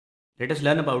Let us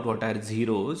learn about what are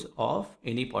zeros of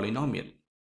any polynomial.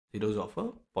 Zeros of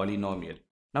a polynomial.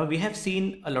 Now we have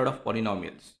seen a lot of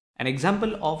polynomials. An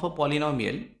example of a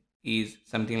polynomial is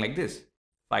something like this: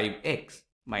 5x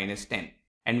minus 10.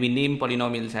 And we name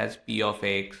polynomials as p of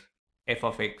x, f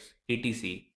of x,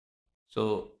 etc.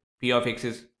 So p of x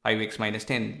is 5x minus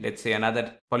 10. Let's say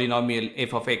another polynomial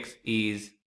f of x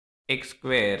is x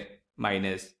square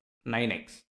minus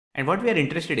 9x. And what we are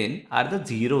interested in are the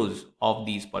zeros of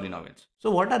these polynomials.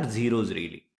 So what are zeros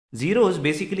really? Zeros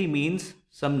basically means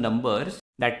some numbers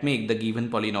that make the given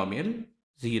polynomial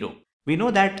zero. We know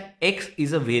that x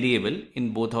is a variable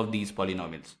in both of these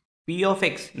polynomials. P of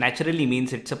x naturally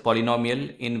means it's a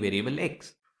polynomial in variable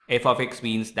x. F of x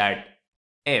means that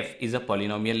f is a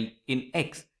polynomial in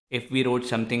x. If we wrote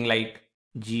something like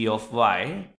g of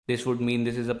y, this would mean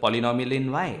this is a polynomial in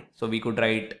y. So we could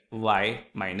write y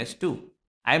minus 2.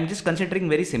 I am just considering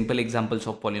very simple examples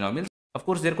of polynomials. Of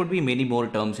course, there could be many more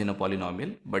terms in a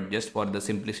polynomial, but just for the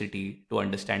simplicity to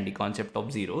understand the concept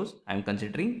of zeros, I am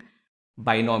considering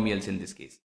binomials in this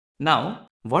case.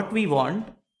 Now, what we want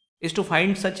is to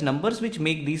find such numbers which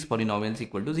make these polynomials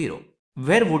equal to 0.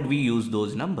 Where would we use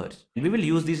those numbers? We will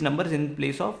use these numbers in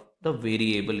place of the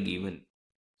variable given.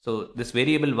 So this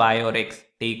variable y or x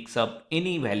takes up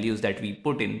any values that we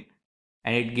put in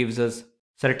and it gives us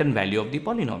certain value of the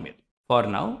polynomial. For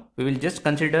now, we will just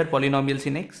consider polynomials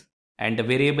in x and the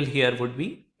variable here would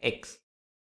be x.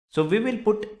 So we will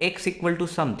put x equal to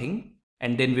something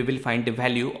and then we will find the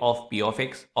value of p of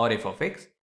x or f of x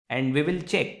and we will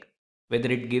check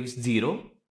whether it gives 0,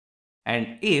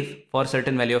 and if for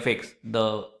certain value of x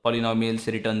the polynomials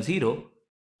return 0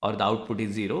 or the output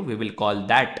is 0, we will call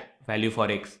that value for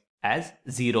x as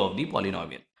 0 of the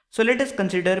polynomial. So let us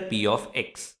consider p of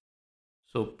x.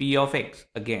 So p of x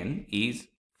again is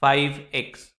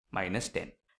 5x minus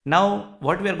 10. Now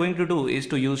what we are going to do is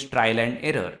to use trial and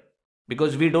error,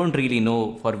 because we don't really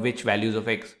know for which values of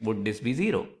x would this be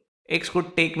 0. X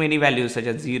could take many values such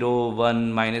as 0,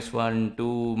 1, minus 1,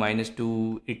 2, minus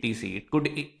 2, etc.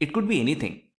 It could be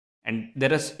anything. And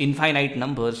there are infinite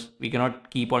numbers. We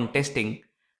cannot keep on testing,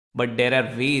 but there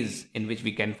are ways in which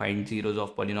we can find zeros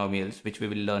of polynomials, which we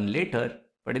will learn later.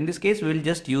 But in this case, we will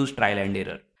just use trial and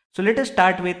error. So let us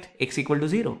start with x equal to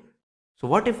 0. So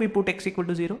what if we put x equal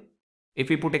to 0? If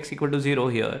we put x equal to 0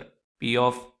 here, p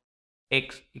of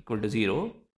x equal to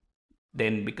 0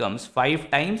 then becomes 5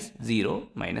 times 0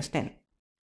 minus 10.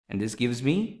 And this gives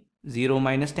me 0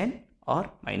 minus 10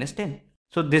 or minus 10.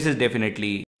 So this is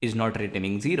definitely is not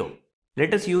returning 0.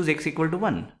 Let us use x equal to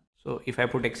 1. So if I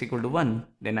put x equal to 1,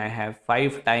 then I have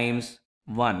 5 times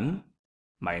 1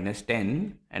 minus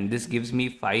 10, and this gives me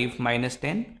 5 minus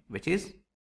 10, which is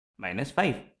minus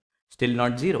 5. Still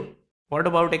not 0. What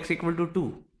about x equal to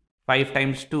 2? 5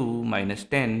 times 2 minus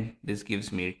 10, this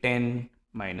gives me 10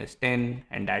 minus 10,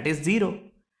 and that is 0.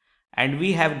 And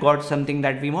we have got something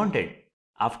that we wanted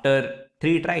after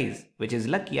 3 tries, which is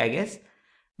lucky, I guess.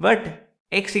 But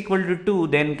x equal to 2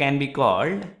 then can be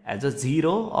called as a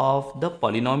 0 of the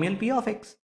polynomial p of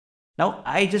x. Now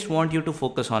I just want you to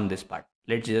focus on this part.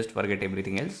 Let's just forget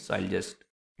everything else. So I'll just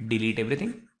delete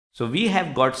everything. So we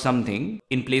have got something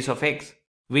in place of x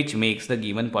which makes the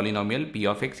given polynomial p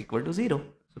of x equal to 0.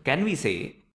 So can we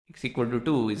say x equal to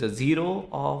 2 is a 0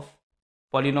 of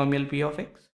polynomial p of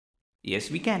x?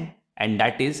 Yes, we can. And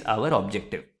that is our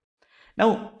objective.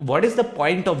 Now, what is the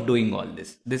point of doing all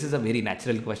this? This is a very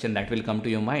natural question that will come to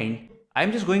your mind.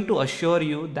 I'm just going to assure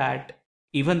you that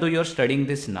even though you're studying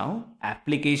this now,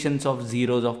 applications of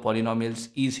zeros of polynomials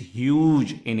is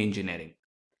huge in engineering.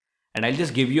 And I'll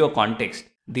just give you a context.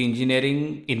 The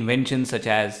engineering inventions such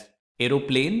as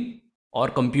aeroplane or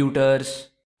computers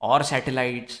or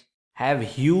satellites have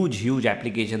huge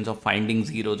applications of finding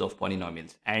zeros of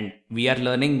polynomials. And we are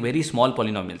learning very small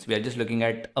polynomials. We are just looking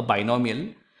at a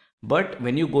binomial. But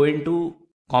when you go into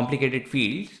complicated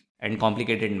fields and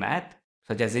complicated math,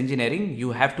 such as engineering,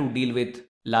 you have to deal with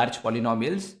large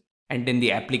polynomials, and then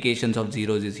the applications of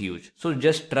zeros is huge. So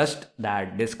just trust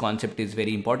that this concept is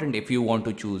very important if you want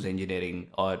to choose engineering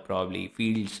or probably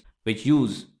fields which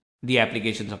use the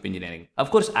applications of engineering. Of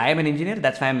course, I am an engineer.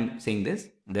 That's why I'm saying this.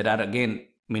 There are again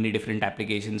many different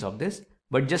applications of this,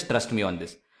 but just trust me on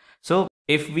this. So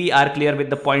if we are clear with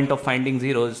the point of finding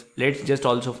zeros, let's just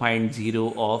also find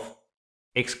 0 of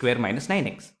x square minus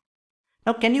 9x.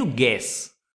 Now, can you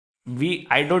guess?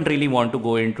 I don't really want to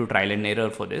go into trial and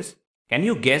error for this. Can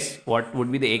you guess what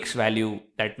would be the x value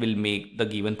that will make the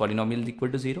given polynomial equal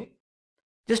to 0?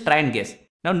 Just try and guess.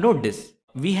 Now note this.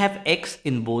 We have x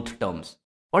in both terms.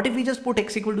 What if we just put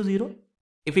x equal to 0?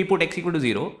 If we put x equal to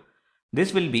 0,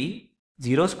 this will be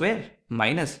 0 square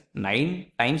minus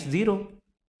 9 times 0.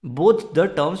 both the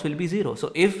terms will be 0.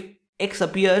 So if x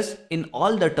appears in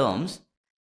all the terms,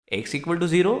 x equal to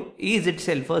 0 is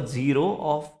itself a 0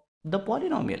 of the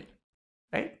polynomial,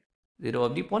 right? 0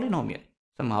 of the polynomial.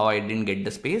 Somehow I didn't get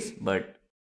the space, but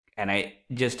and I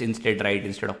just instead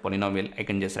of polynomial, I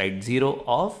can just write 0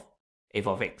 of f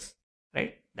of x,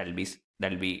 right? That'll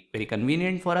be very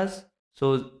convenient for us.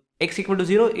 So x equal to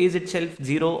 0 is itself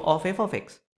 0 of f of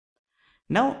x.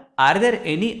 Now, are there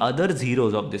any other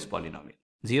zeros of this polynomial?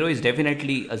 0 is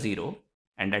definitely a 0,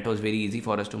 and that was very easy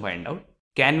for us to find out.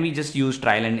 Can we just use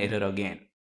trial and error again?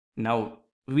 Now,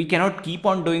 we cannot keep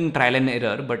on doing trial and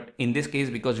error, but in this case,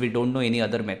 because we don't know any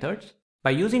other methods,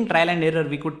 by using trial and error,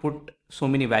 we could put so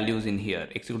many values in here,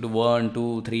 x equal to 1,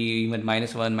 2, 3, even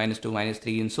minus 1, minus 2, minus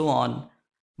 3, and so on.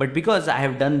 But because I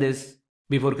have done this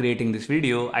before creating this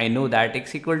video, I know that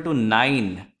x equal to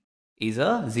 9 is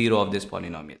a 0 of this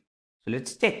polynomial. So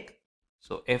let's check.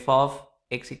 So f of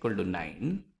x equal to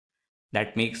 9,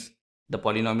 that makes the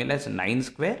polynomial as 9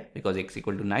 square because x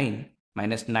equal to 9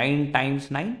 minus 9 times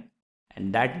 9,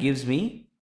 and that gives me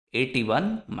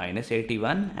 81 minus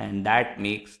 81, and that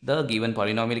makes the given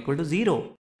polynomial equal to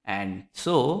 0. And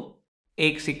so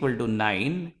x equal to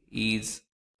 9 is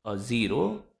a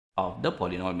 0 of the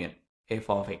polynomial f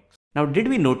of x. Now, did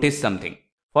we notice something?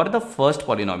 For the first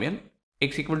polynomial,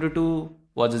 x equal to 2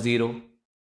 was a 0.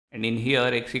 And in here,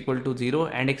 x equal to 0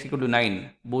 and x equal to 9,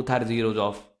 both are zeros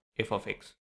of f of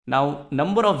x. Now,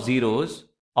 number of zeros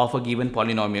of a given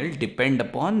polynomial depend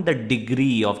upon the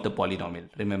degree of the polynomial.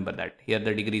 Remember that here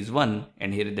the degree is 1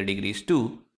 and here the degree is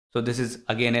 2. So this is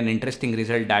again an interesting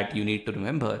result that you need to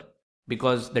remember.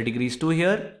 Because the degree is 2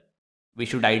 here, we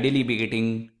should ideally be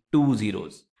getting 2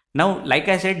 zeros. Now, like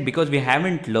I said, because we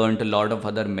haven't learned a lot of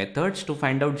other methods to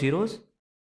find out zeros,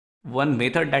 one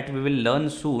method that we will learn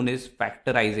soon is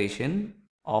factorization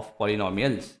of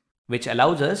polynomials, which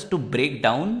allows us to break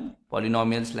down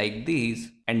polynomials like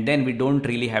these, and then we don't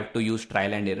really have to use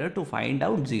trial and error to find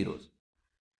out zeros.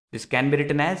 This can be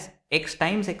written as x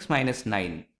times x minus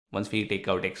 9 once we take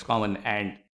out x common,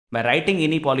 and by writing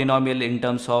any polynomial in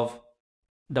terms of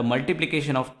the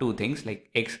multiplication of two things like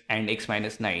x and x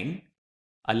minus 9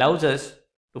 allows us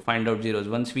to find out zeros.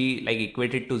 Once we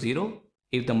equate it to 0,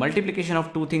 if the multiplication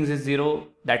of two things is 0,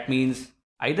 that means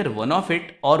either one of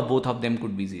it or both of them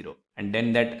could be 0. And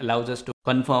then that allows us to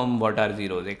confirm what are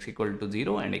zeros, x equal to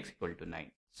 0 and x equal to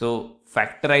 9. So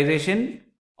factorization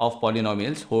of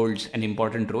polynomials holds an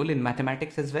important role in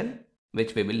mathematics as well,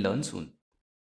 which we will learn soon.